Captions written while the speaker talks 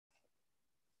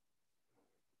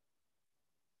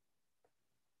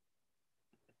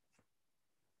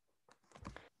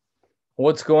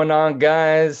What's going on,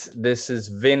 guys? This is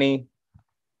Vinny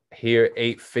here,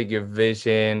 Eight Figure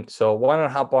Vision. So, I want to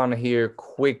hop on here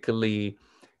quickly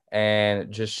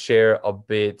and just share a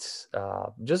bit,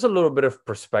 just a little bit of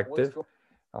perspective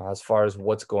as far as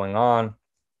what's going on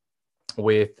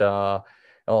with a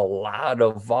lot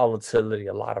of volatility,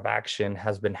 a lot of action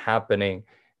has been happening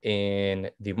in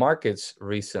the markets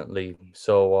recently.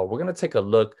 So, we're gonna take a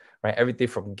look, right? Everything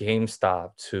from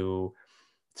GameStop to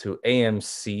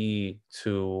AMC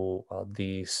to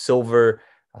the silver,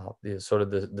 the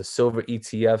silver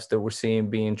ETFs that we're seeing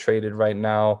being traded right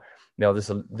now. You know,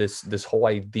 this whole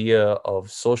idea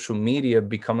of social media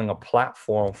becoming a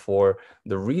platform for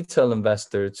the retail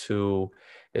investor to,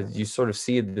 as you sort of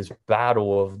see this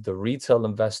battle of the retail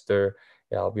investor.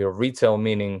 Retail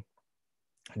meaning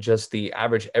just the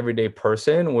average everyday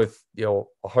person with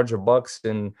 $100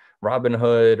 in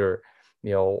Robinhood, or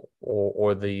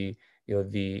or the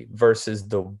the versus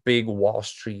the big Wall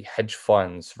Street hedge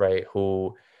funds, right?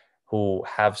 Who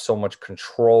have so much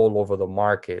control over the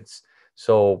markets.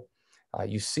 So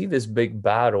you see this big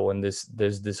battle, and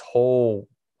there's this whole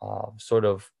sort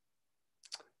of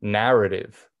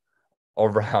narrative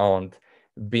around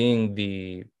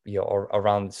being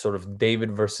around sort of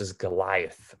David versus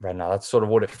Goliath right now. That's sort of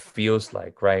what it feels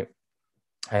like, right?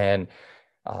 And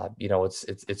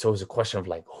it's always a question of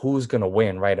like, who's gonna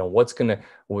win, right? And what's gonna,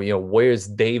 where's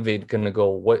David gonna go?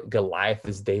 What Goliath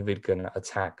is David gonna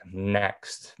attack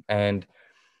next? And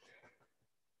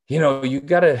you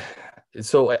gotta.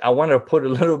 So I want to put a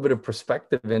little bit of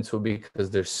perspective into it,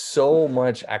 because there's so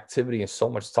much activity and so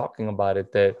much talking about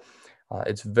it that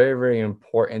it's very, very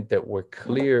important that we're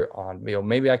clear on.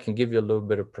 Maybe I can give you a little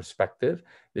bit of perspective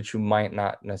that you might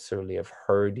not necessarily have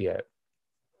heard yet.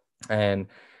 And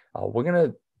we're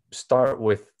going to start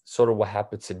with sort of what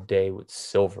happened today with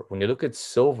silver. When you look at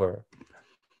silver,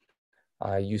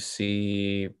 you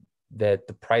see that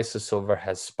the price of silver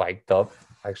has spiked up.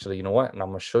 Actually, you know what? And I'm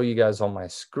going to show you guys on my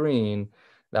screen.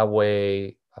 That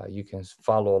way you can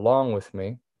follow along with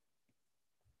me.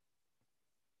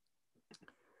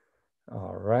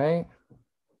 All right.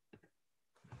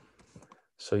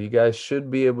 So you guys should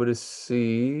be able to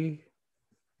see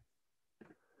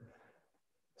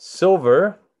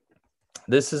silver.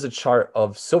 This is a chart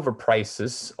of silver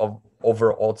prices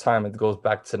over all time. It goes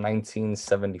back to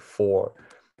 1974.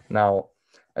 Now,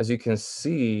 as you can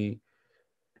see,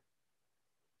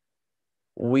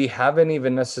 we haven't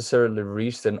even necessarily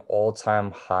reached an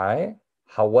all-time high.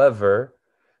 However,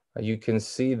 you can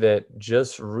see that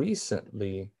just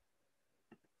recently,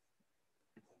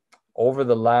 over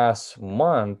the last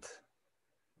month,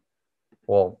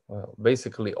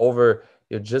 basically over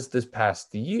just this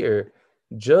past year,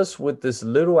 just with this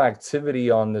little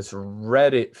activity on this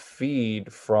Reddit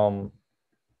feed from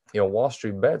Wall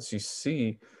Street Bets, you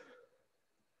see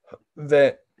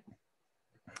that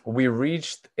we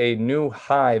reached a new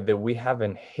high that we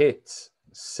haven't hit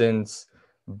since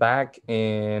back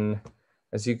in,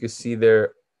 as you can see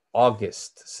there,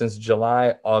 August, since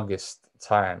July, August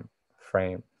time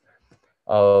frame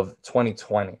of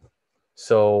 2020.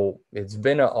 So it's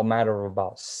been a matter of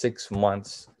about 6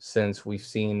 months since we've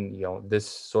seen, this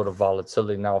sort of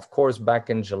volatility. Now, of course,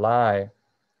 back in July,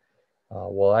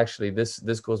 actually, this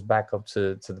goes back up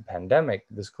to the pandemic.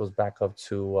 This goes back up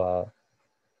to,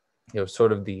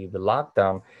 sort of the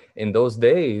lockdown. In those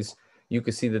days, you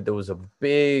could see that there was a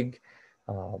big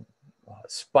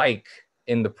spike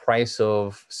in the price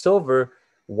of silver.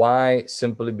 Why?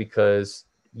 Simply because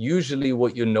usually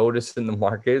what you notice in the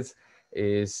markets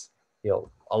is,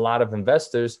 a lot of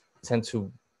investors tend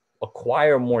to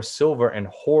acquire more silver and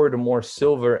hoard more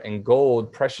silver and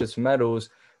gold, precious metals,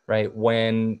 right,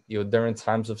 when during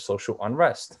times of social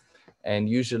unrest. And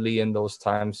usually in those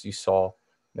times you saw,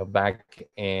 back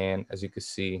in, as you can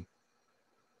see,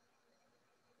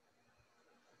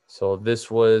 so this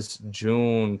was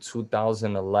June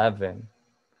 2011,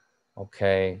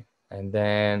 okay, and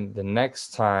then the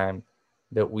next time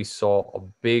that we saw a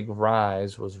big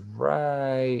rise was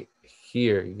right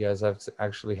here. You guys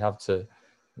actually have to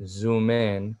zoom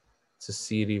in to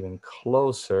see it even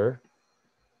closer.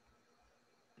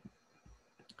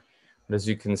 But as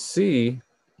you can see,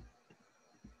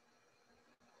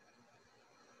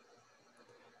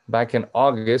 back in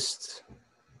August,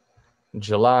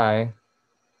 July,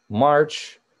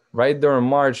 March, right during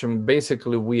March, and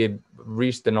basically we had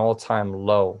reached an all-time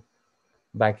low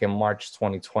back in March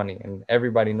 2020. And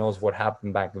everybody knows what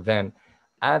happened back then.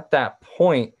 At that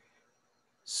point,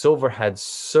 silver had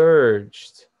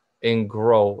surged in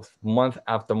growth month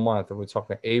after month. And we're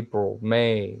talking April,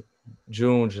 May,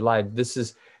 June, July. This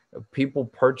is people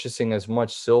purchasing as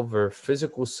much silver,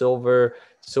 physical silver,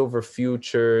 silver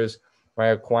futures, right?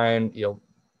 Acquiring,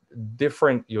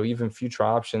 different, even future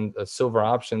options, silver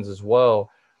options as well,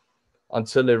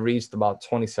 until it reached about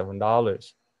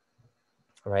 $27,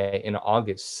 right, in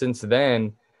August. Since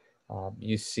then,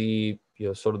 you see,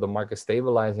 sort of the market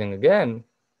stabilizing again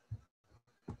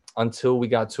until we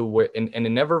got to where, and it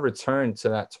never returned to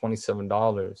that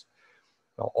 $27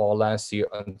 all last year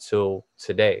until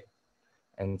today.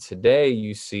 And today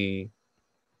you see,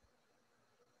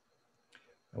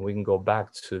 and we can go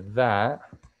back to that.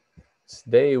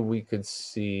 Today we could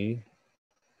see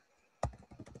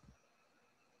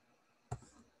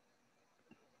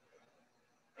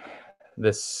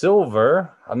the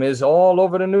silver. I mean, it's all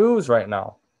over the news right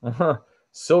now.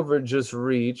 Silver just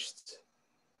reached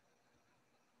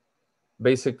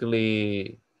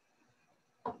basically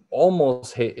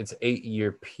almost hit its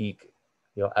 8-year peak,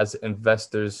 as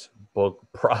investors book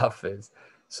profits.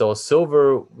 So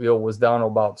silver, was down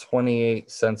about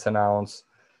 28 cents an ounce,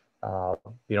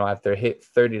 after it hit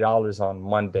 $30 on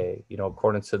Monday,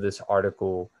 according to this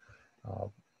article.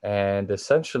 And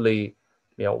essentially,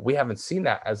 we haven't seen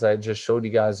that, as I just showed you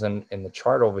guys in the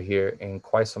chart over here, in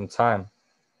quite some time.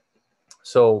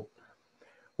 So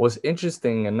what's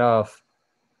interesting enough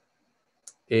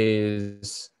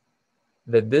is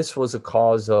that this was a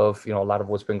cause of, a lot of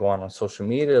what's been going on social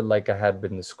media, like I had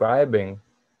been describing.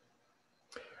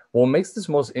 What makes this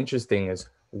most interesting is,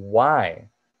 why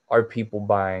are people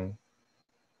buying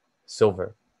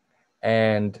silver?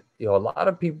 And, a lot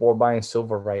of people are buying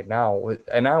silver right now.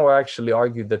 And I would actually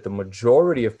argue that the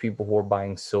majority of people who are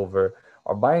buying silver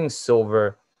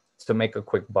to make a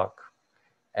quick buck.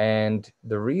 And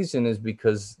the reason is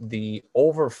because the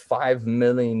over 5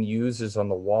 million users on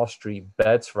the Wall Street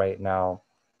bets right now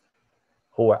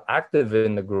who are active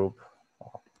in the group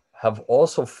have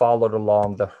also followed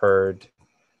along the herd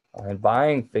and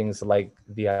buying things like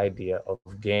the idea of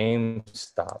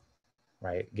GameStop,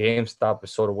 right? GameStop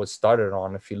is sort of what started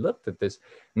on. If you looked at this,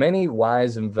 many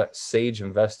wise, sage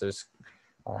investors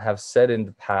have said in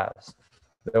the past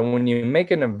that when you make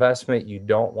an investment, you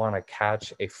don't want to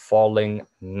catch a falling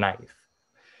knife,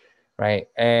 right?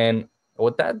 And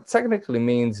what that technically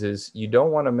means is you don't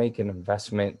want to make an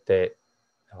investment that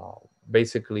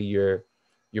basically you're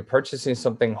purchasing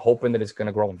something hoping that it's going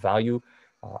to grow in value,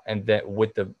 and that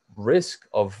with the risk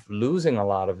of losing a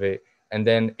lot of it, and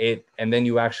then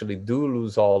you actually do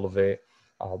lose all of it,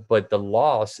 but the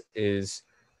loss is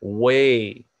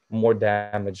way more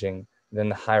damaging than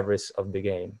the high risk of the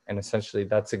gain. And essentially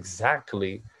that's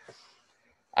exactly,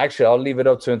 actually, I'll leave it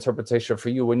up to interpretation for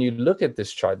you. When you look at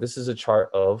this chart, this is a chart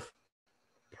of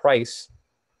price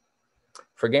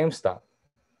for GameStop.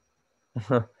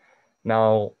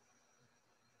 Now,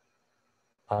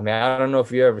 I mean, I don't know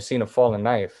if you've ever seen a falling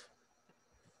knife,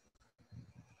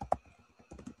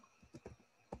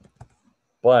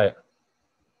 but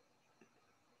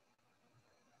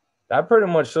that pretty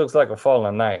much looks like a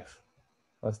falling knife.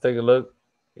 Let's take a look.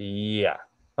 Yeah,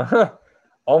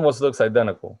 almost looks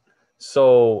identical.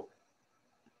 So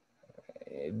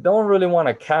don't really want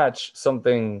to catch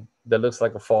something that looks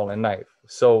like a falling knife.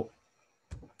 So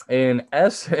in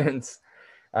essence,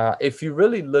 if you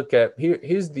really look at,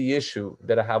 here's the issue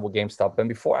that I have with GameStop. And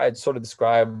before I sort of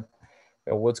describe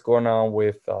what's going on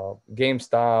with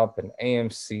GameStop and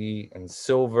AMC and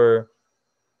silver,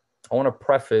 I want to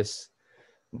preface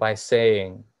by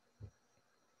saying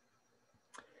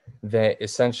that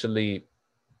essentially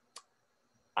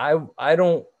I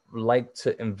don't like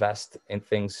to invest in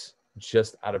things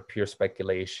just out of pure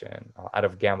speculation, out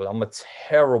of gambling. I'm a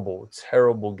terrible,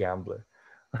 terrible gambler.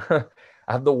 I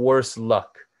have the worst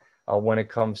luck when it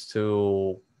comes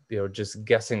to just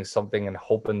guessing something and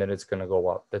hoping that it's going to go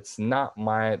up. That's not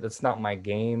my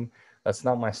game. That's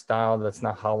not my style. That's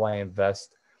not how I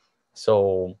invest.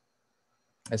 So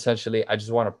essentially, I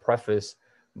just want to preface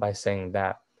by saying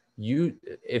that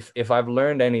if I've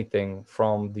learned anything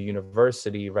from the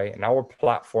university, right, and our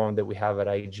platform that we have at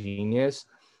iGenius,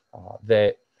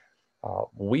 that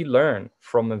we learn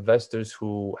from investors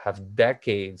who have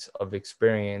decades of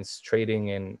experience trading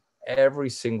in every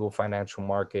single financial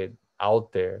market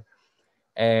out there.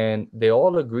 And they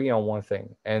all agree on one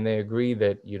thing, and they agree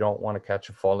that you don't want to catch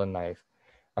a falling knife.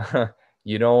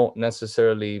 You don't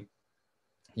necessarily,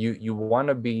 you want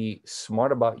to be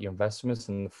smart about your investments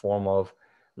in the form of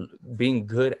being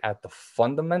good at the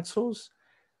fundamentals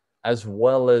as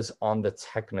well as on the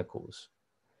technicals.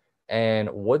 And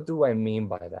what do I mean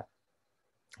by that?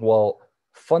 Well,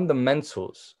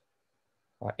 fundamentals,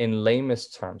 in layman's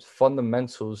terms,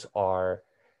 fundamentals are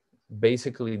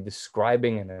basically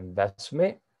describing an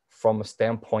investment from a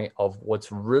standpoint of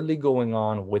what's really going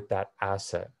on with that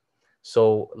asset.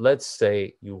 So let's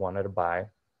say you wanted to buy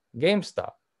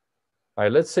GameStop. All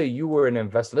right, let's say you were an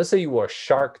investor. Let's say you were a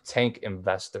Shark Tank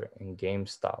investor in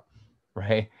GameStop,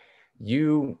 right?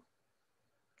 You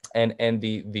and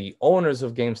the owners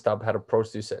of GameStop had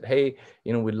approached you, said, "Hey,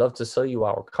 we'd love to sell you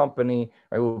our company.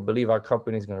 Right? We believe our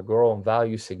company is going to grow in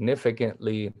value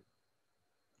significantly."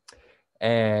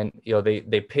 And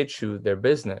they pitch you their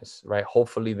business, right?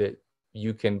 Hopefully that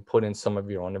you can put in some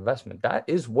of your own investment. That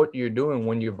is what you're doing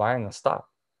when you're buying a stock,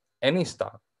 any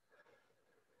stock.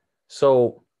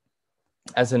 So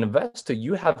as an investor,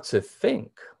 you have to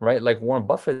think, right? Like Warren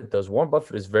Buffett does. Warren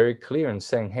Buffett is very clear in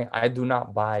saying, hey, I do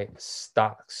not buy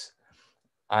stocks.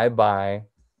 I buy,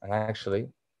 and actually,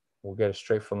 we'll get it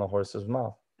straight from the horse's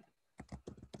mouth.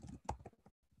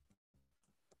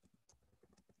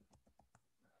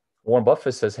 Warren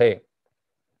Buffett says, hey,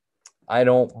 I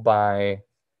don't buy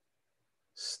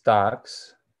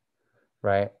stocks,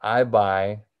 right? I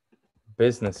buy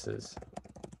businesses.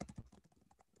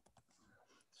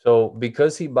 So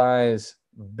because he buys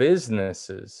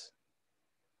businesses,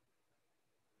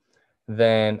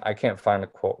 then I can't find a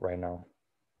quote right now,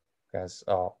 guys.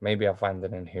 Oh, maybe I'll find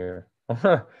it in here.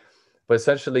 But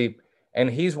essentially, and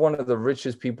he's one of the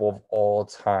richest people of all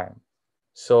time.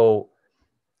 So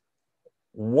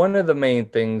one of the main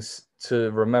things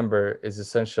to remember is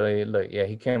essentially, look, yeah,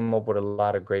 he came up with a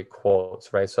lot of great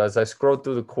quotes, right? So as I scroll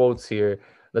through the quotes here,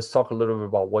 let's talk a little bit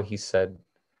about what he said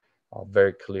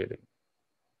very clearly.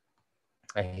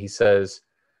 And he says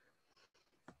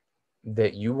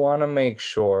that you want to make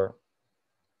sure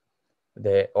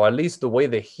that, or at least the way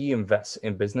that he invests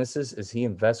in businesses is he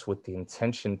invests with the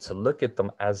intention to look at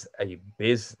them as a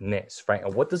business, right?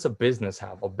 And what does a business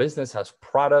have? A business has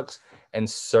products and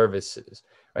services,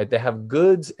 right? They have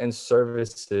goods and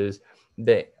services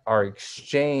that are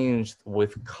exchanged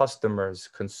with customers,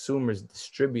 consumers,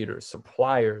 distributors,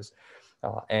 suppliers,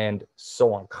 and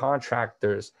so on,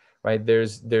 contractors, right?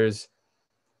 There's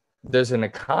an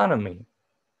economy,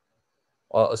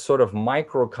 a sort of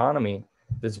microeconomy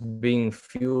that's being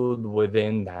fueled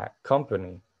within that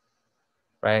company,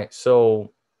 right?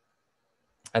 So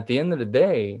at the end of the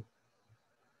day,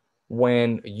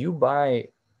 when you buy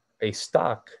a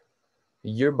stock,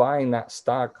 you're buying that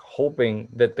stock hoping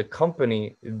that the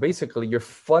company, basically you're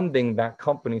funding that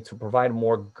company to provide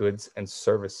more goods and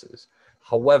services.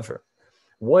 However,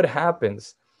 what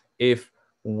happens if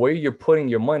where you're putting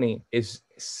your money is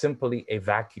simply a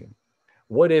vacuum?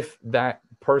 What if that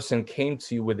person came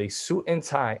to you with a suit and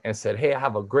tie and said, hey, I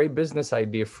have a great business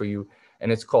idea for you,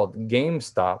 and it's called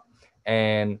GameStop,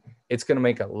 and it's going to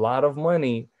make a lot of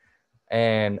money,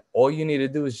 and all you need to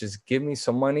do is just give me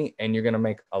some money, and you're going to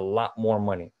make a lot more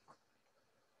money.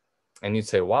 And you'd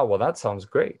say, wow, well, that sounds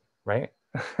great, right?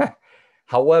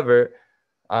 However,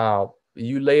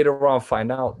 you later on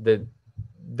find out that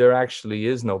there actually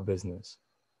is no business.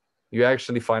 You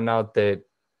actually find out that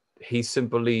he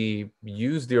simply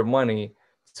used your money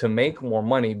to make more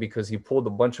money because he pulled a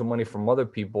bunch of money from other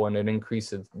people and it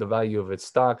increased the value of its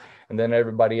stock. And then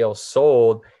everybody else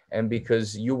sold. And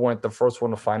because you weren't the first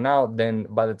one to find out, then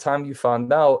by the time you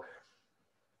found out,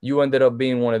 you ended up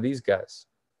being one of these guys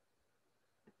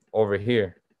over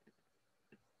here.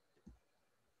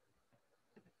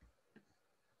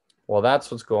 Well,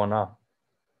 that's what's going on.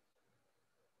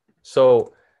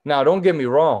 So now don't get me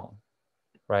wrong,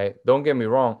 right? Don't get me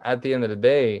wrong. At the end of the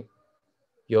day,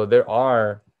 there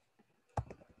are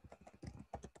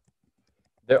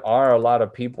a lot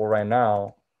of people right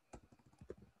now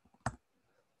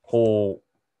who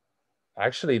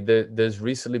actually, there's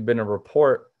recently been a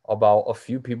report about a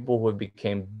few people who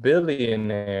became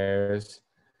billionaires,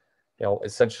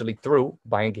 essentially through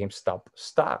buying GameStop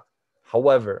stock.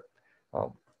 However,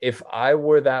 if I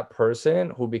were that person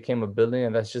who became a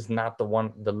billionaire, that's just not the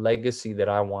legacy that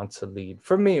I want to lead.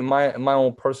 For me, my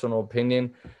own personal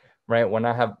opinion, right? When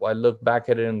I look back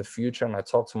at it in the future and I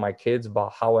talk to my kids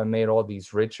about how I made all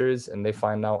these riches, and they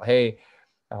find out, hey,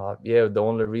 the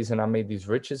only reason I made these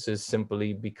riches is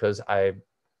simply because I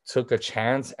took a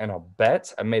chance and a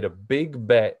bet. I made a big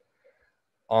bet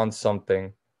on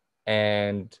something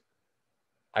and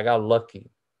I got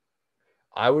lucky.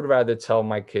 I would rather tell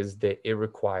my kids that it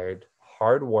required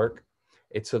hard work,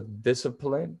 it took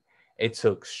discipline, it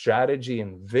took strategy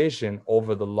and vision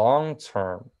over the long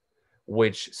term,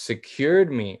 which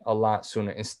secured me a lot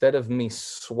sooner instead of me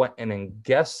sweating and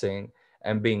guessing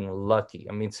and being lucky.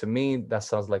 I mean, to me, that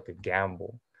sounds like a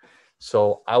gamble.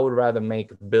 So I would rather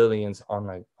make billions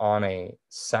on a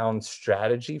sound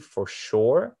strategy for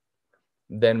sure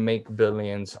than make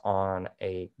billions on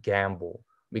a gamble.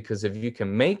 Because if you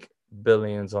can make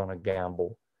billions on a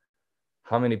gamble?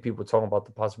 How many people talking about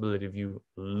the possibility of you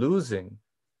losing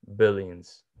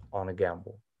billions on a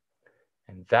gamble?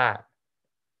 And that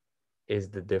is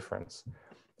the difference.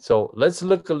 So let's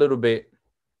look a little bit.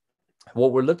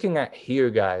 What we're looking at here,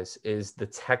 guys, is the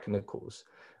technicals,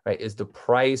 right? Is the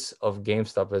price of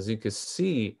GameStop. As you can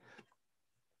see,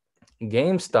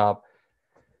 GameStop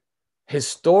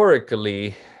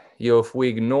historically, if we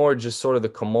ignore just sort of the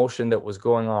commotion that was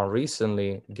going on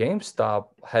recently, GameStop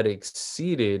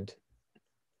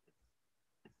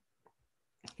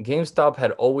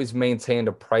had always maintained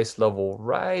a price level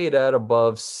right at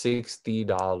above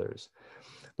 $60.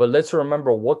 But let's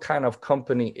remember, what kind of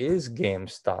company is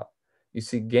GameStop? You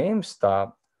see,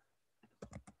 GameStop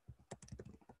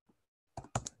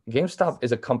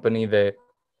is a company that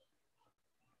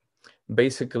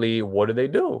basically, what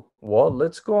do? Well,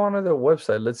 let's go onto their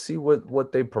website. Let's see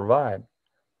what they provide.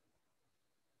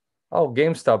 Oh,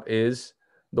 GameStop is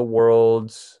the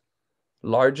world's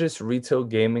largest retail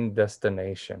gaming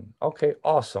destination. Okay,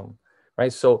 awesome.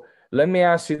 Right. So let me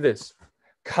ask you this.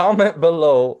 Comment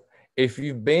below if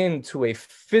you've been to a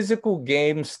physical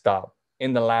GameStop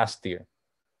in the last year.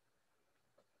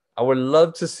 I would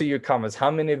love to see your comments.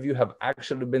 How many of you have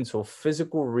actually been to a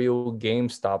physical, real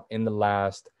GameStop in the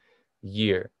last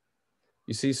year?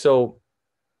 You see, so,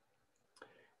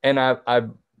 and I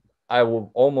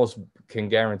will almost can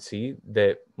guarantee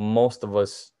that most of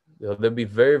us, there'll be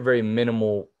very, very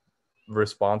minimal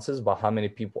responses about how many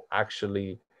people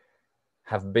actually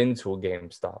have been to a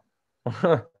GameStop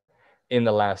in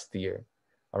the last year.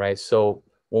 All right. So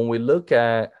when we look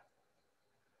at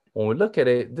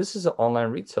it, this is an online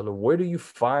retailer. Where do you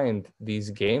find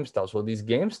these GameStops? Well, these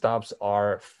GameStops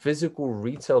are physical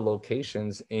retail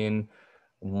locations in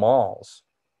malls,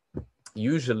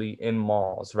 usually in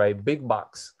malls, right? Big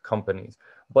box companies.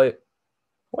 But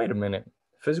wait a minute,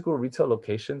 physical retail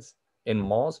locations in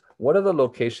malls? What other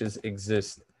locations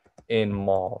exist in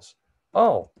malls?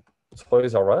 Oh,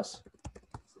 Toys R Us.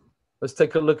 Let's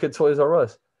take a look at Toys R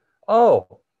Us.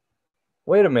 Oh,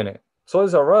 wait a minute.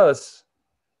 Toys R Us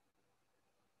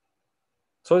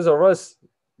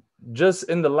just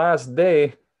in the last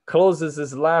day closes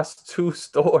its last two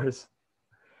stores.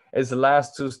 Its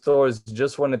last two stores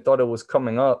just when it thought it was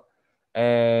coming up,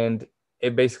 and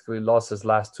it basically lost its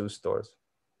last two stores.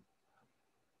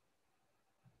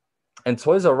 And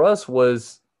Toys R Us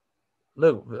was,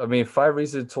 look, I mean, 5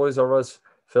 reasons Toys R Us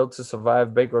failed to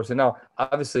survive bankruptcy. Now,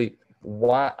 obviously,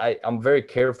 I'm very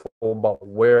careful about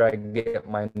where I get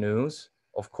my news,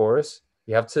 of course.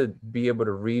 You have to be able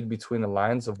to read between the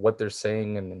lines of what they're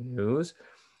saying in the news.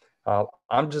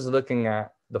 I'm just looking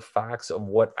at the facts of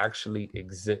what actually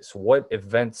exists, what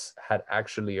events had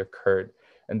actually occurred.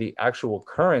 And the actual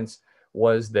occurrence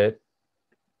was that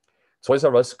Toys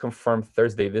R Us confirmed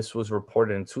Thursday, this was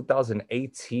reported in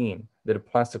 2018, that it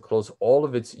plans to close all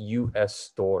of its US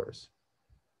stores.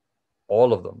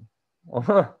 All of them.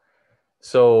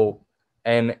 So,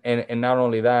 and not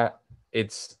only that,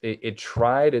 it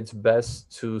tried its best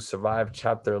to survive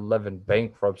Chapter 11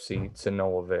 bankruptcy to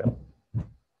no avail.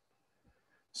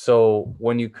 So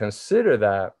when you consider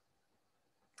that,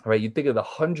 right, you think of the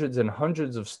hundreds and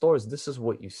hundreds of stores, this is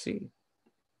what you see.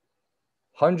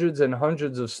 Hundreds and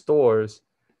hundreds of stores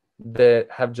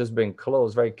that have just been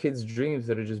closed, right? Kids' dreams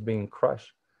that are just being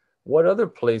crushed. What other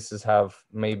places have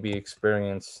maybe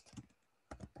experienced,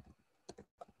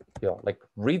 like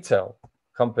retail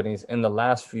companies in the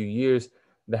last few years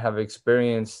that have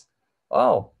experienced,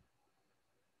 oh,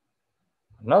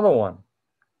 another one,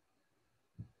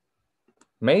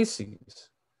 Macy's.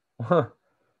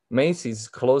 Macy's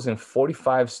closing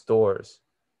 45 stores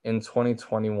in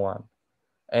 2021.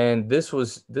 And this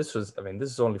was, I mean, this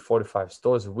is only 45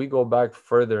 stores. If we go back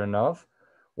further enough,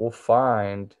 we'll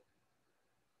find,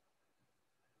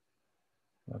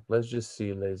 let's just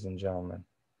see, ladies and gentlemen.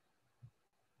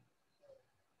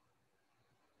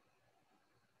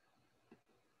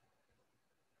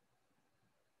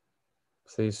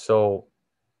 See, so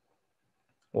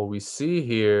what we see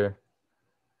here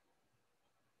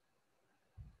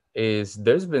is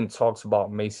there's been talks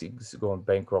about Macy's going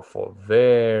bankrupt for a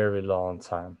very long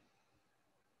time.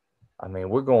 I mean,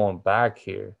 we're going back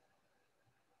here.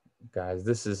 Guys,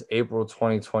 this is April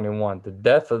 2021, the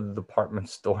death of the department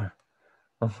store.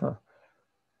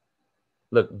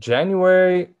 Look,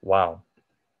 January, wow.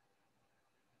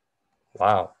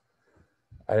 Wow.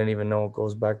 I didn't even know it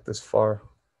goes back this far.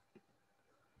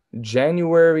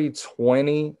 January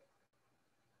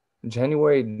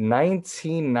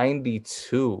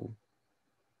 1992,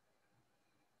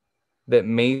 that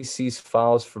Macy's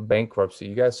files for bankruptcy.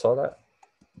 You guys saw that?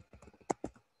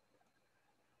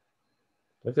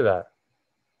 Look at that.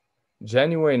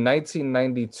 January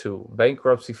 1992,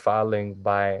 bankruptcy filing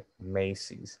by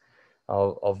Macy's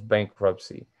of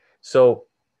bankruptcy. So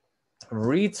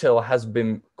retail has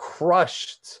been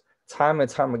crushed time and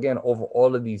time again over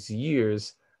all of these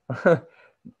years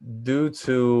due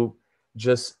to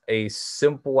just a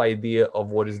simple idea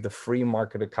of what is the free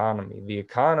market economy. The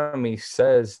economy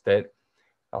says that,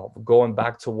 going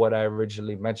back to what I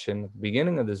originally mentioned at the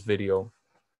beginning of this video,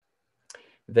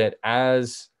 that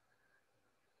as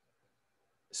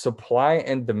supply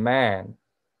and demand,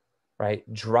 right,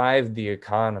 drive the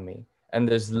economy, and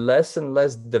there's less and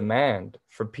less demand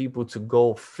for people to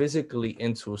go physically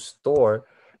into a store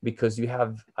because you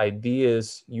have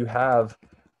ideas, you have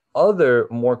other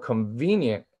more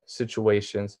convenient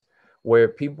situations where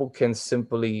people can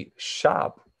simply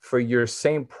shop for your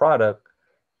same product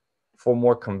for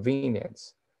more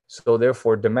convenience. So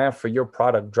therefore demand for your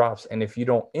product drops, and if you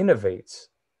don't innovate,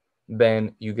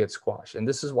 then you get squashed. And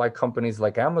this is why companies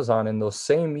like Amazon in those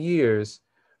same years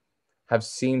have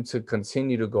seemed to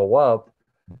continue to go up.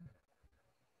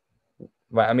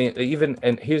 Right? I mean, even,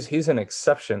 and here's an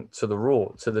exception to the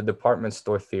rule, to the department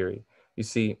store theory. You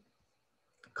see,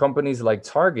 companies like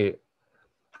Target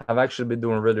have actually been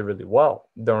doing really, really well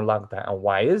during lockdown. And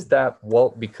why is that?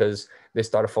 Well, because they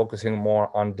started focusing more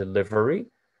on delivery.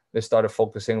 They started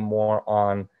focusing more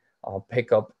on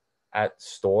pickup at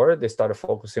store. They started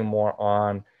focusing more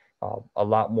on a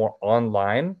lot more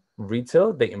online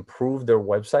retail. They improved their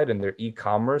website and their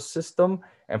e-commerce system.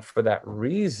 And for that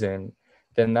reason,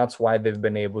 then that's why they've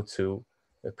been able to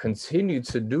continue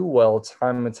to do well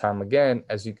time and time again,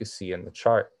 as you can see in the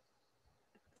chart.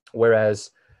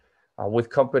 Whereas with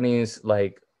companies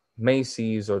like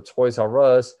Macy's or Toys R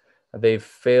Us, they've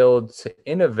failed to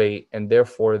innovate, and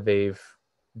therefore they've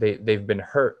been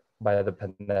hurt by the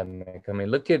pandemic. I mean,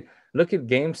 look at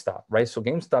GameStop, right? So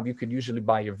GameStop, you could usually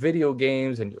buy your video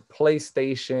games and your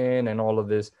PlayStation and all of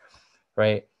this,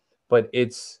 right? But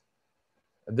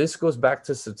this goes back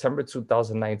to September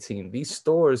 2019. These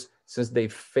stores, since they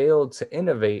failed to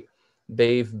innovate,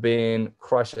 they've been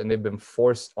crushed, and they've been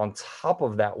forced on top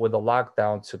of that with a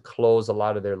lockdown to close a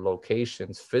lot of their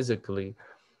locations physically,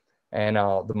 and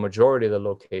the majority of the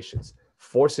locations,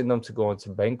 forcing them to go into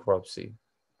bankruptcy.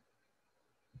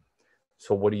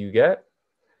 So what do you get?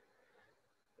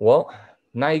 Well,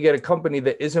 now you get a company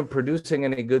that isn't producing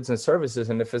any goods and services.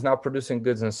 And if it's not producing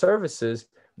goods and services,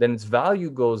 then its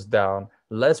value goes down,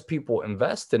 less people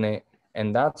invest in it.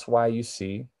 And that's why you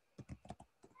see,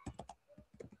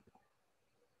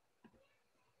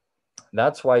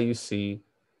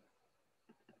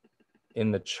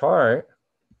 in the chart,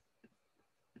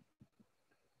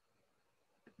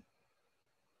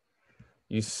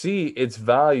 you see its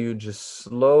value just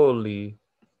slowly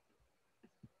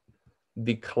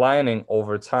declining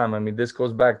over time. I mean, this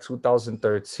goes back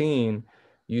 2013.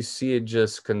 You see it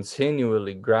just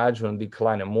continually, gradually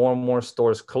declining. More and more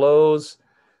stores close.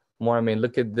 More, I mean,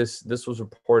 look at this. This was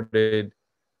reported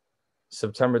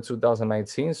September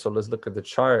 2019. So let's look at the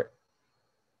chart.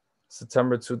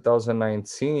 September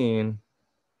 2019.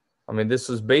 I mean, this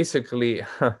was basically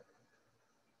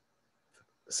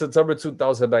September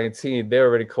 2019. They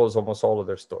already closed almost all of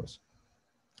their stores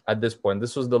at this point.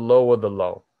 This was the low of the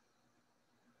low,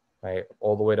 right?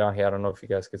 All the way down here. I don't know if you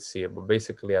guys could see it, but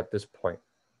basically at this point.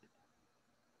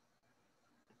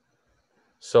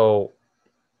 So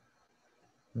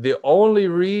the only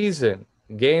reason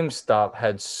GameStop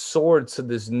had soared to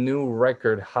this new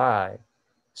record high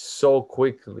so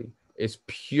quickly is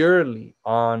purely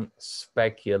on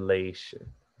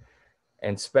speculation.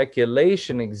 And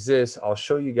speculation exists. I'll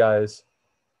show you guys.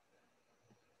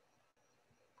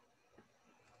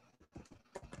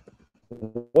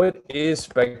 What is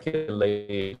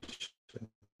speculation?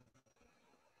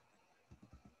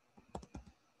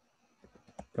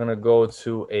 I'm gonna go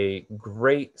to a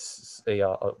great,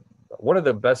 one of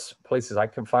the best places I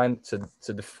can find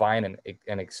to define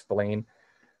and explain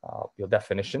your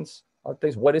definitions of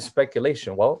things. What is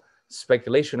speculation? Well,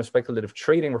 speculation or speculative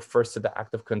trading refers to the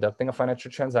act of conducting a financial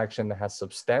transaction that has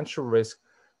substantial risk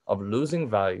of losing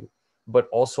value, but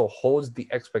also holds the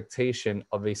expectation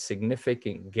of a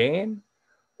significant gain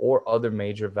or other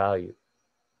major value.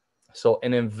 So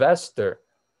an investor,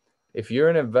 if you're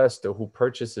an investor who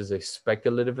purchases a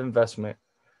speculative investment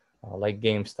like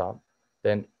GameStop,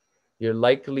 then you're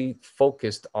likely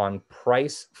focused on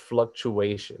price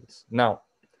fluctuations. Now,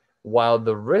 while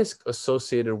the risk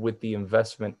associated with the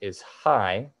investment is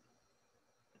high,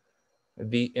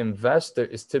 the investor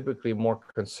is typically more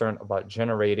concerned about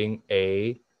generating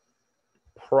a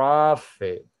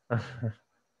profit.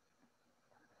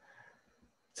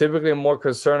 typically more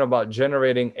concerned about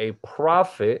generating a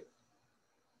profit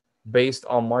based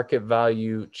on market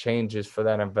value changes for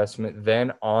that investment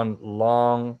than on long-term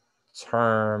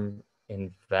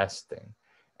investing.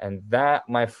 And that,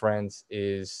 my friends,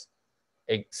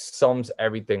 it sums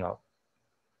everything up.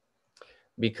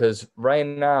 Because right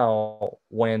now,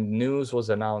 when news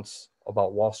was announced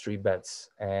about Wall Street bets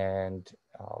and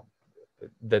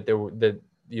that they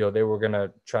were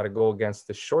gonna try to go against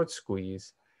the short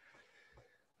squeeze,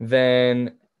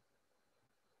 then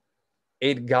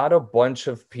it got a bunch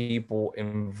of people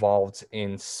involved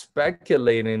in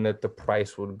speculating that the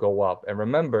price would go up. And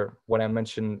remember what I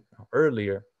mentioned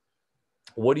earlier,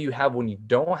 what do you have when you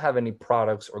don't have any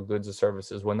products or goods or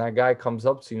services? When that guy comes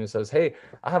up to you and says, hey,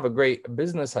 I have a great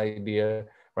business idea,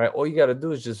 right? All you got to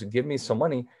do is just give me some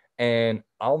money and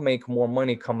I'll make more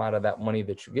money come out of that money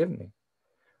that you give me.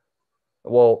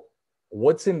 Well,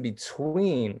 what's in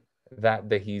between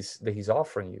that he's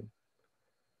offering you?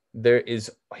 There is,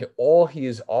 all he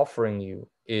is offering you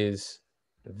is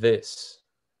this.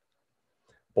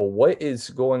 But what is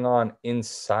going on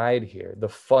inside here? The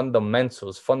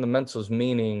fundamentals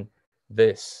meaning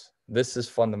this is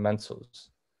fundamentals,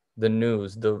 the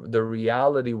news, the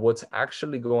reality, what's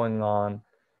actually going on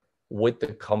with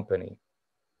the company,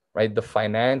 right? The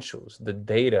financials, the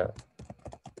data,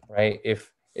 right?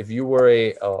 If you were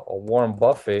a Warren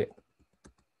Buffett,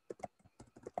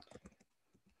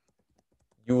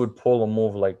 you would pull a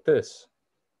move like this.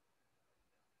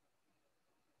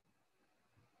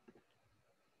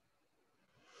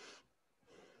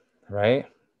 Right?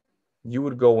 You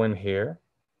would go in here,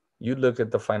 you'd look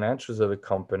at the financials of the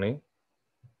company,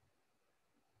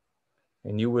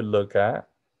 and you would look at,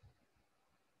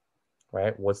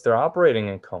 right, what's their operating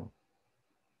income?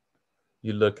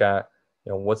 You look at,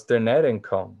 what's their net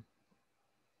income?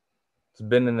 It's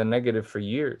been in the negative for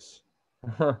years.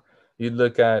 You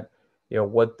look at,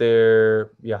 what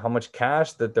their, how much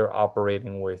cash that they're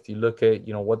operating with. You look at,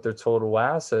 what their total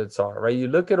assets are, right? You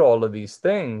look at all of these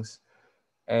things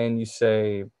and you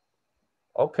say,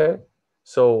 okay,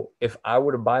 so if I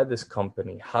were to buy this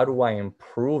company, how do I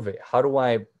improve it? How do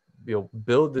I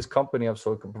build this company up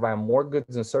so it can provide more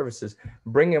goods and services,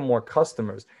 bring in more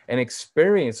customers, and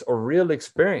experience, a real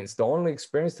experience? The only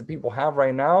experience that people have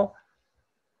right now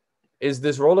is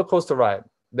this roller coaster ride.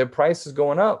 Their price is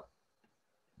going up.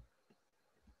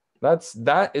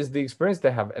 That is the experience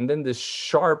they have. And then this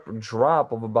sharp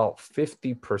drop of about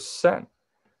 50%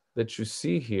 that you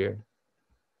see here,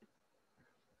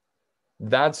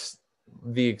 that's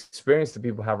the experience that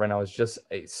people have right now. Is just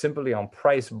simply on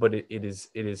price, but it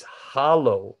is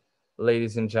hollow,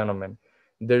 ladies and gentlemen.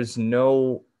 There's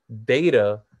no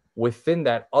data within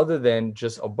that other than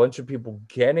just a bunch of people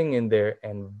getting in there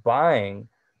and buying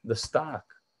the stock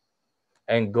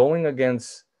and going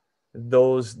against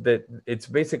those that it's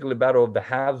basically a battle of the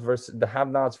haves versus the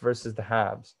have-nots versus the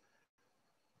haves.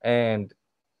 And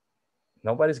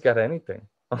nobody's got anything.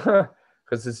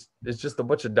 Because it's just a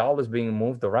bunch of dollars being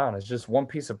moved around. It's just one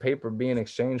piece of paper being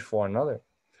exchanged for another.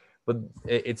 But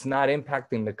it's not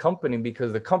impacting the company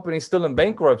because the company's still in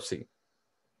bankruptcy.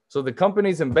 So the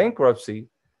company's in bankruptcy,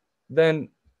 then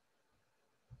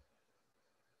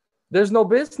there's no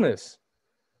business.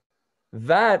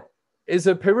 That is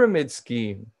a pyramid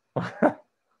scheme.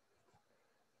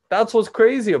 That's what's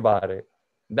crazy about it.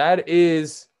 That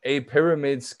is a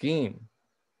pyramid scheme.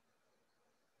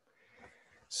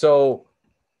 So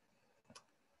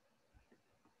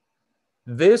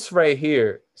this right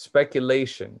here,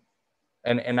 speculation,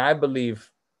 and I believe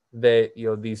that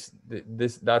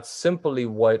that's simply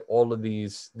what all of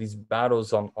these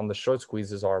battles on the short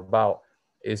squeezes are about,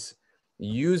 is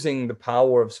using the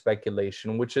power of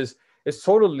speculation, which is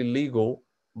totally legal,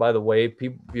 by the way.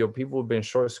 People have been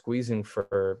short squeezing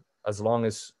for as long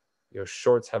as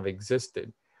shorts have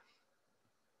existed.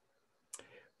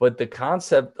 But the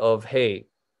concept of, hey,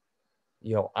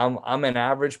 I'm an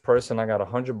average person, I got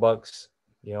 $100,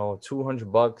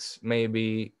 $200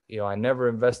 maybe, I never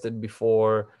invested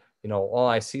before,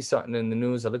 I see something in the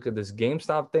news, I look at this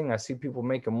GameStop thing, I see people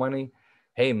making money.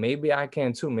 Hey, maybe I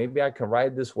can too. Maybe I can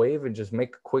ride this wave and just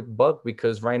make a quick buck,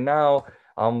 because right now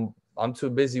I'm too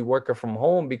busy working from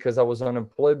home because I was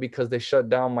unemployed because they shut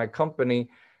down my company,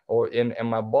 and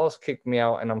my boss kicked me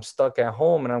out, and I'm stuck at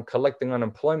home and I'm collecting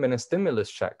unemployment and stimulus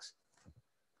checks.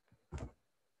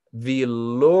 The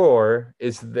lure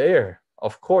is there,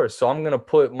 of course. So I'm going to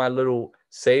put my little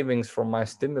savings from my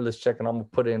stimulus check and I'm going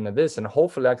to put it into this, and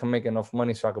hopefully I can make enough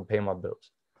money so I can pay my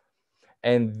bills.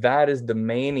 And that is the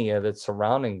mania that's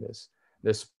surrounding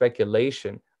this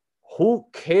speculation. Who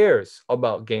cares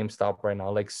about GameStop right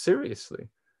now? Like, seriously.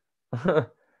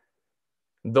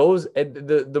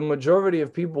 The majority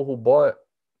of people who bought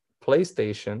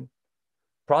PlayStation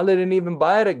probably didn't even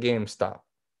buy it at GameStop.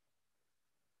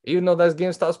 Even though that's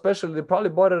GameStop special, they probably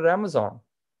bought it at Amazon.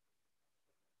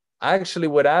 I actually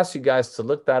would ask you guys to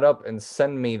look that up and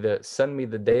send me the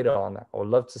data on that. I would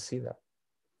love to see that.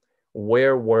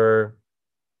 Where were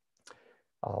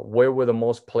the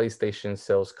most PlayStation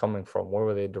sales coming from? Where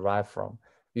were they derived from?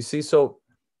 You see, so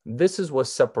this is what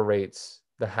separates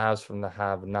the haves from the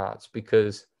have-nots,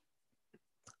 because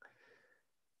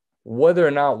whether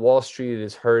or not Wall Street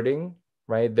is hurting,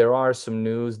 right? There are some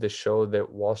news that show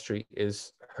that Wall Street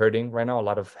is hurting right now. A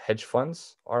lot of hedge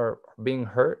funds are being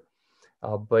hurt,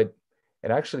 but it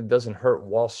actually doesn't hurt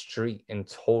Wall Street in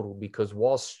total, because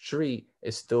Wall Street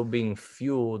is still being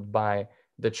fueled by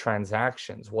the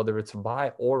transactions, whether it's a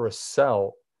buy or a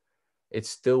sell. It's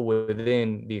still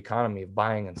within the economy of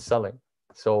buying and selling.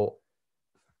 So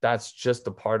that's just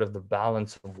a part of the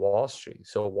balance of Wall Street.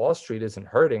 So Wall Street isn't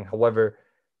hurting. However,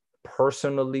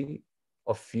 personally,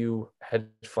 a few hedge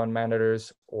fund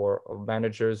managers or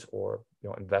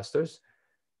investors,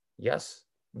 yes,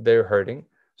 they're hurting.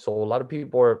 So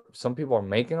some people are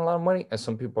making a lot of money and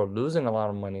some people are losing a lot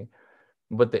of money.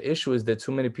 But the issue is that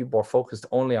too many people are focused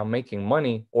only on making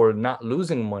money or not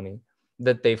losing money,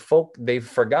 that they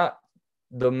forgot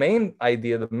the main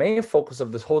idea. The main focus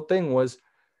of this whole thing was,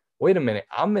 wait a minute,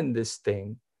 I'm in this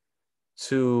thing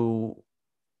to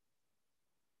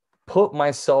put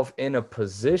myself in a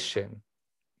position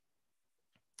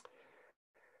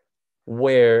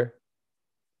where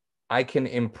I can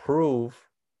improve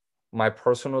my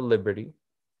personal liberty.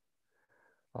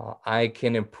 I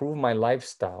can improve my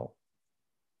lifestyle.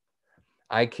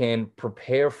 I can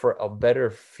prepare for a better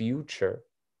future.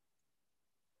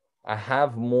 I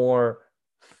have more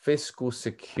fiscal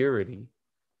security,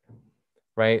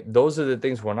 right? Those are the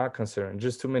things we're not considering.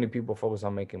 Just too many people focus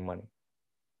on making money,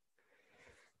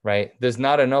 right? There's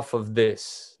not enough of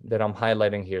this that I'm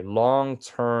highlighting here.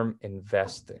 Long-term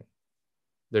investing.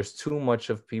 There's too much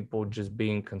of people just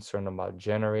being concerned about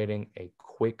generating a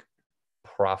quick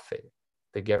profit.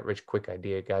 The get rich quick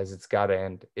idea, guys, it's got to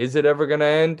end. Is it ever going to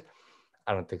end?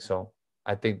 I don't think so.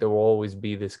 I think there will always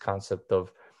be this concept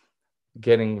of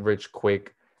getting rich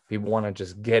quick. People want to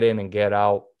just get in and get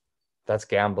out. That's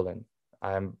gambling.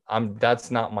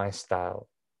 That's not my style.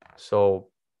 So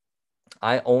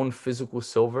I own physical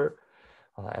silver,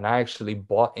 and I actually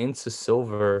bought into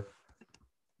silver.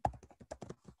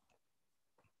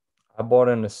 I bought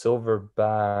in a silver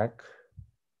back.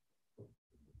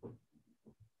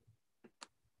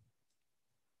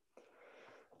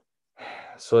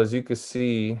 So as you can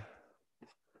see,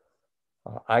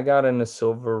 I got into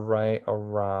silver right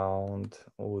around,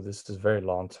 oh, this is very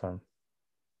long term.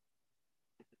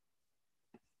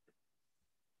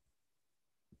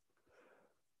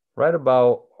 Right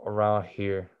about around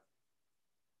here.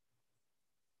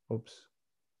 Oops.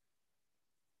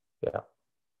 Yeah.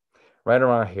 Right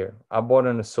around here. I bought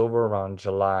into silver around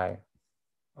July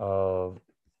of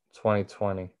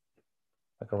 2020,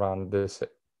 like around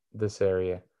this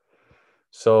area.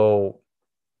 So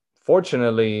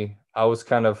fortunately, I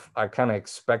kind of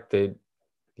expected,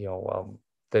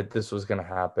 that this was going to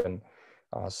happen.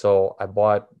 So I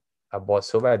bought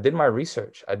silver. I did my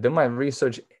research.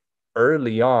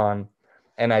 Early on,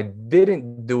 and I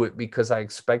didn't do it because I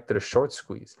expected a short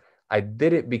squeeze. I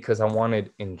did it because I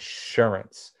wanted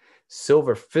insurance.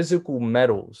 Silver, physical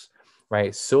metals,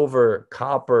 right? Silver,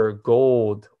 copper,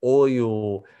 gold,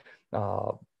 oil,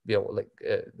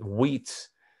 wheat,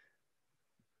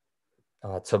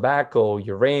 tobacco,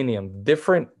 uranium,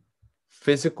 different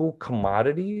physical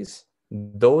commodities.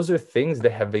 Those are things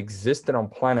that have existed on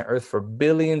planet Earth for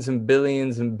billions and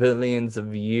billions and billions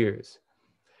of years.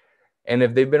 And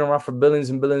if they've been around for billions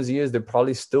and billions of years, they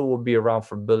probably still will be around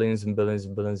for billions and billions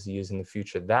and billions of years in the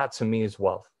future. That to me is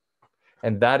wealth.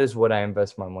 And that is what I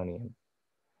invest my money in.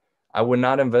 I would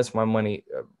not invest my money,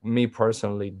 me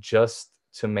personally, just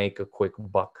to make a quick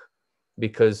buck,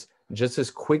 because just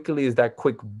as quickly as that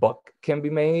quick buck can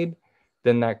be made,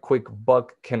 then that quick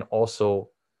buck can also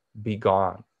be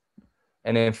gone.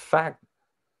 And in fact,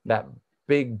 that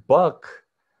big buck,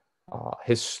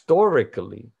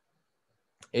 historically,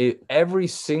 every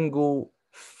single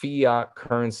fiat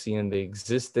currency in the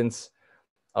existence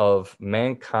of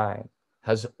mankind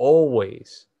has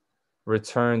always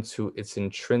returned to its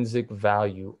intrinsic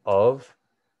value of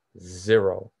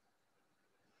 0.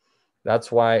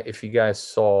 That's why if you guys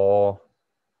saw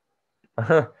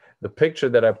the picture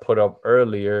that I put up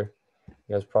earlier,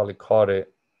 you guys probably caught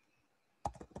it.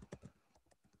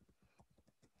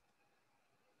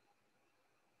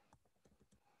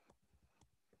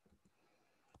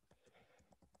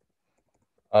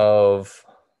 of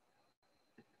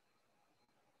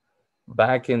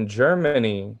back in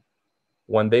Germany,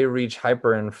 when they reached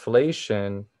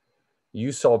hyperinflation,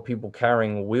 you saw people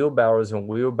carrying wheelbarrows and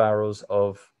wheelbarrows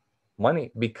of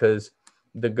money because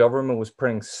the government was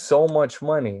printing so much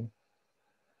money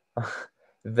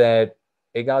that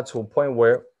it got to a point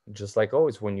where, just like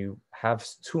always, when you have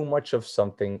too much of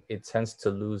something, it tends to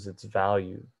lose its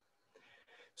value.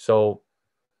 So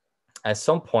at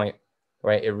some point,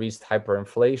 right, it reached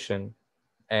hyperinflation,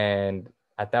 and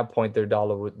at that point,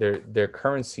 their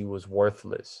currency was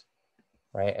worthless,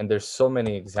 right? And there's so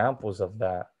many examples of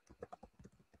that,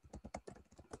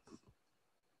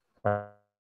 right?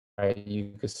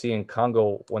 You could see in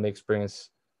Congo when they experienced,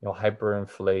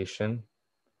 hyperinflation,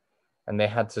 and they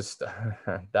had to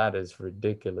that is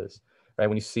ridiculous, right?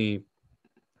 When you see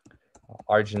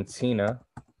Argentina,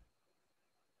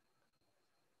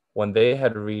 when they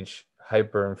had reached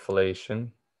hyperinflation,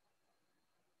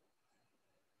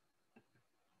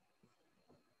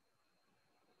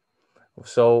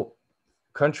 so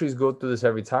countries go through this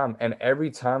every time, and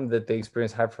every time that they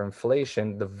experience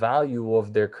hyperinflation, the value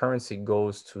of their currency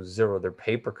goes to zero. Their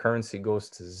paper currency goes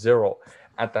to zero.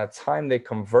 At that time, they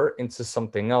convert into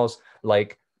something else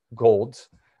like gold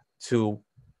to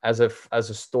as a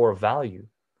store of value.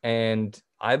 And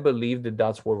I believe that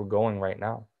that's where we're going right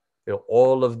now.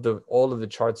 All of the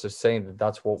charts are saying that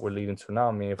that's what we're leading to now.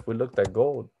 I mean, if we looked at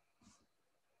gold,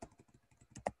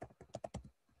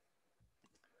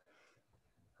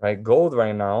 right, gold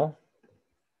right now,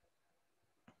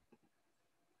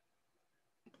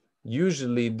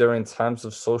 usually during times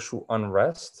of social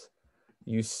unrest,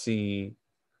 you see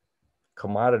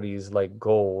commodities like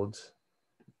gold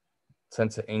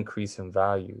tend to increase in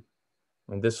value.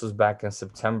 I mean, this was back in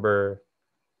September.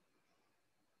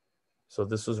 So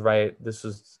this was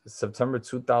September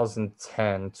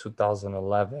 2010,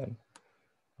 2011.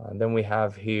 And then we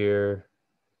have here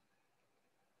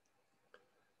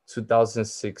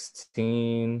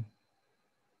 2016.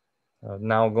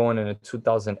 Now going into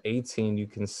 2018, you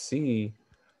can see,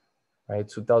 right,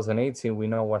 2018, we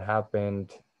know what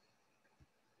happened.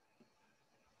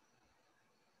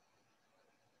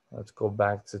 Let's go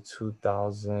back to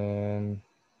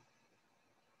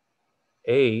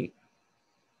 2008.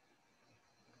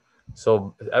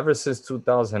 So ever since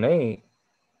 2008,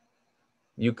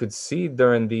 you could see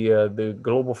during the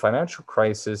global financial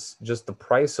crisis, just the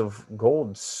price of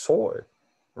gold soared,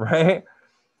 right?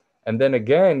 And then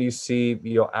again, you see,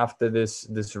 after this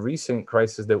recent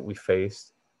crisis that we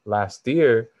faced last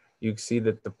year, you see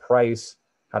that the price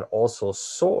had also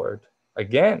soared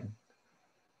again.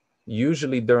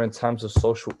 Usually during times of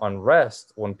social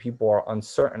unrest, when people are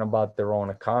uncertain about their own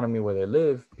economy, where they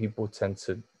live, people tend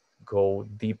to go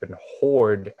deep and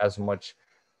hoard as much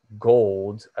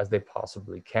gold as they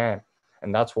possibly can.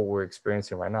 And that's what we're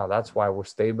experiencing right now. That's why we're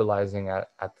stabilizing at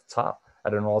the top,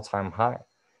 at an all-time high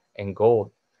in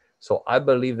gold. So I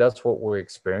believe that's what we're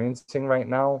experiencing right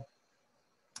now,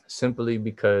 simply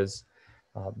because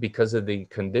of the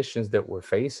conditions that we're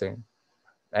facing.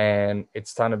 And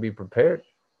it's time to be prepared.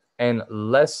 And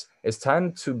it's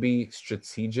time to be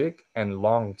strategic and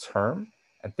long term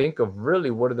and think of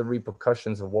really what are the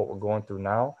repercussions of what we're going through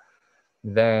now,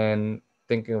 than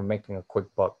thinking of making a quick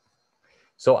buck.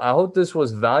 So I hope this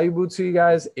was valuable to you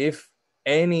guys. If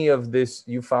any of this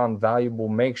you found valuable,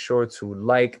 make sure to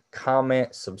like,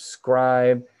 comment,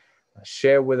 subscribe,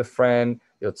 share with a friend.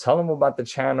 You'll tell them about the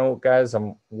channel, guys.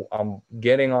 I'm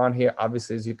getting on here,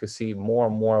 obviously, as you can see, more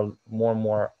and more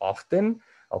often.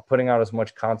 I'm putting out as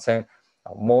much content.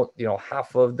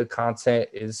 Half of the content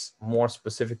is more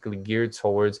specifically geared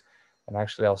towards, and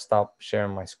actually I'll stop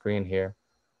sharing my screen here.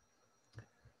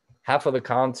 Half of the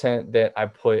content that I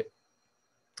put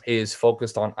is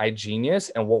focused on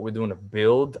iGenius and what we're doing to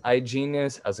build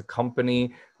iGenius as a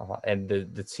company, and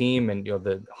the team, and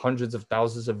the hundreds of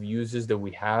thousands of users that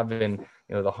we have in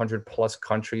the 100+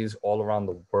 countries all around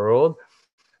the world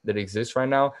that exist right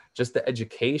now. Just the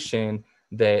education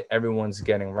that everyone's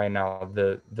getting right now,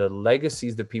 the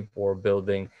legacies that people are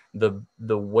building, the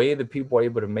way that people are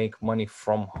able to make money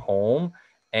from home,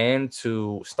 and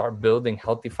to start building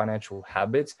healthy financial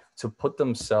habits to put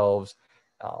themselves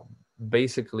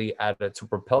basically to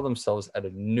propel themselves at a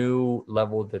new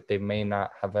level that they may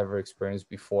not have ever experienced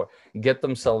before, get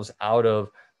themselves out of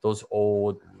those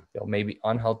old, maybe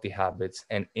unhealthy habits,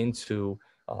 and into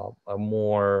a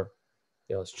more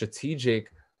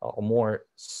strategic, a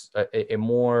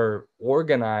more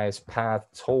organized path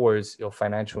towards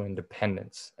financial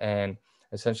independence. And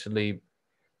essentially,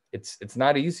 it's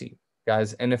not easy,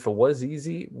 guys. And if it was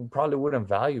easy, we probably wouldn't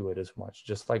value it as much,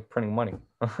 just like printing money.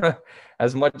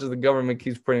 As much as the government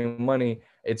keeps printing money,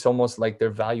 it's almost like they're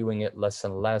valuing it less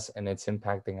and less, and it's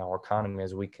impacting our economy,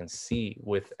 as we can see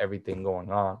with everything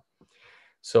going on.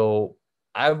 So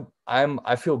I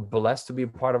feel blessed to be a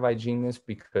part of iGenius,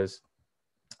 because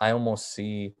I almost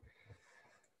see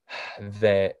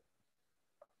that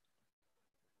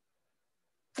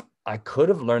I could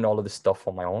have learned all of this stuff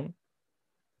on my own,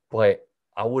 but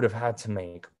I would have had to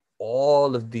make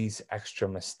all of these extra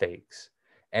mistakes.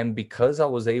 And because I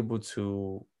was able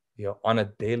to, on a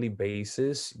daily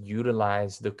basis,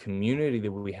 utilize the community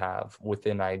that we have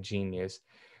within iGenius,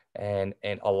 and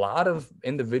a lot of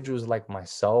individuals like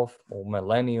myself, or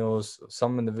millennials,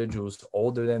 some individuals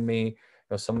older than me,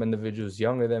 some individuals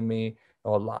younger than me, a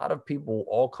lot of people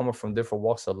all coming from different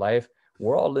walks of life.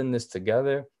 We're all in this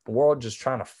together. We're all just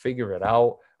trying to figure it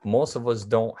out. Most of us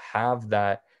don't have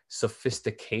that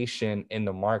sophistication in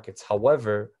the markets.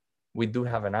 However, we do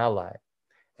have an ally.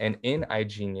 And in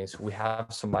iGenius, we have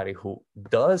somebody who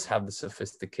does have the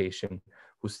sophistication,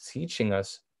 who's teaching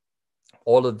us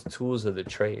all of the tools of the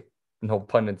trade, no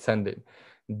pun intended.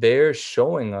 They're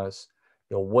showing us,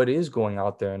 what is going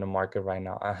out there in the market right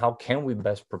now, and how can we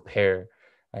best prepare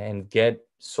and get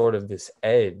sort of this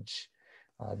edge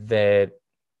that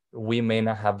we may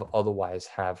not have otherwise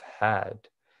have had.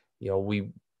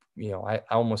 I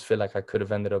almost feel like I could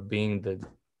have ended up being the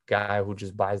guy who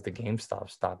just buys the GameStop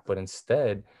stock, but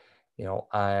instead,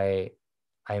 I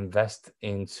invest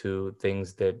into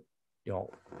things that,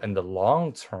 in the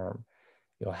long term,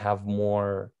 have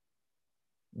more,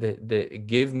 that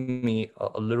give me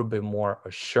a little bit more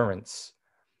assurance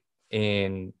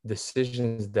in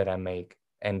decisions that I make,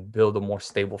 and build a more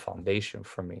stable foundation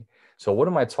for me. So what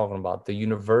am I talking about? The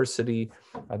university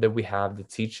that we have that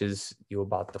teaches you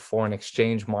about the foreign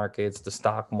exchange markets, the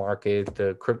stock market,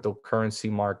 the cryptocurrency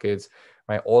markets,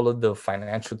 right? All of the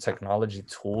financial technology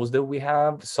tools that we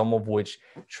have, some of which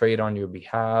trade on your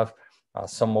behalf,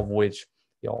 some of which,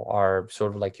 are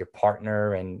sort of like your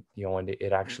partner, and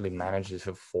it actually manages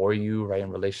it for you, right?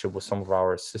 In relationship with some of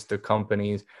our sister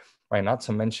companies, right? Not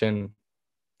to mention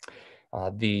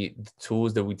the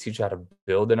tools that we teach you how to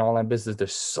build an online business.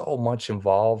 There's so much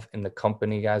involved in the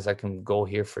company, guys. I can go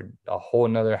here for a whole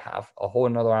another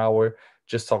hour,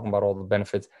 just talking about all the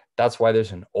benefits. That's why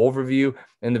there's an overview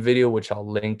in the video, which I'll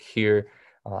link here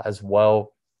as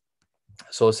well.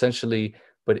 So essentially,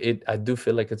 I do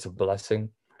feel like it's a blessing,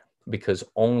 because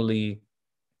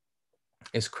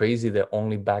it's crazy that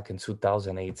only back in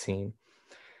 2018,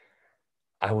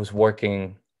 I was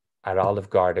working at Olive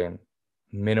Garden,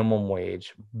 minimum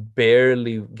wage,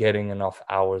 barely getting enough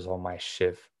hours on my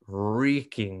shift,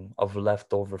 reeking of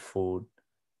leftover food,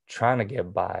 trying to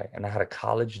get by. And I had a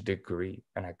college degree,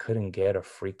 and I couldn't get a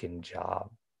freaking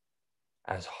job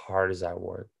as hard as I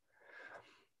worked.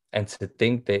 And to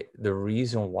think that the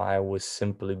reason why was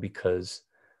simply because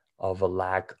of a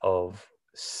lack of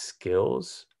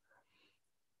skills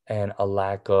and a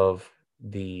lack of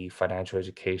the financial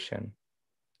education.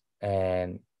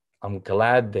 And I'm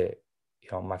glad that,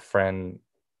 my friend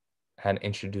had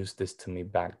introduced this to me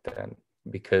back then,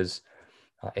 because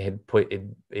it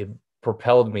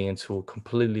propelled me into a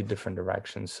completely different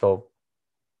direction. So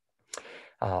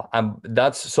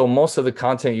so most of the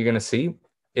content you're going to see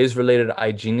is related to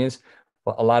iGenius,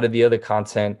 but a lot of the other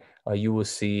content you will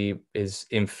see is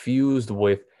infused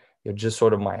with, just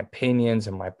sort of my opinions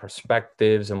and my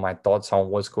perspectives and my thoughts on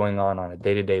what's going on a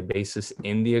day-to-day basis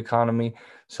in the economy.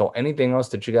 So anything else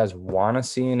that you guys want to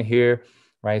see in here,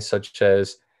 right? Such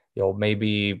as,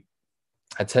 maybe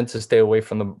I tend to stay away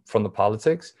from the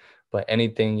politics, but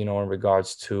anything, in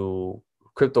regards to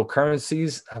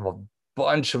cryptocurrencies, I have a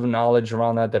bunch of knowledge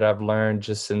around that I've learned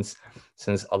just since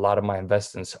a lot of my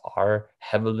investments are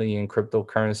heavily in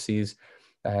cryptocurrencies.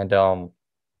 And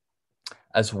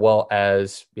as well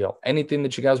as, anything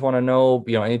that you guys want to know,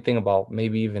 anything about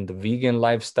maybe even the vegan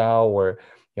lifestyle, or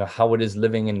how it is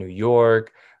living in New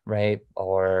York, right?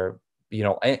 Or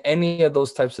any of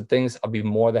those types of things, I'll be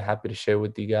more than happy to share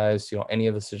with you guys. Any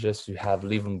of the suggestions you have,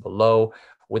 leave them below.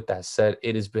 With that said,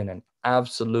 it has been an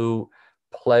absolute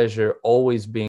pleasure always being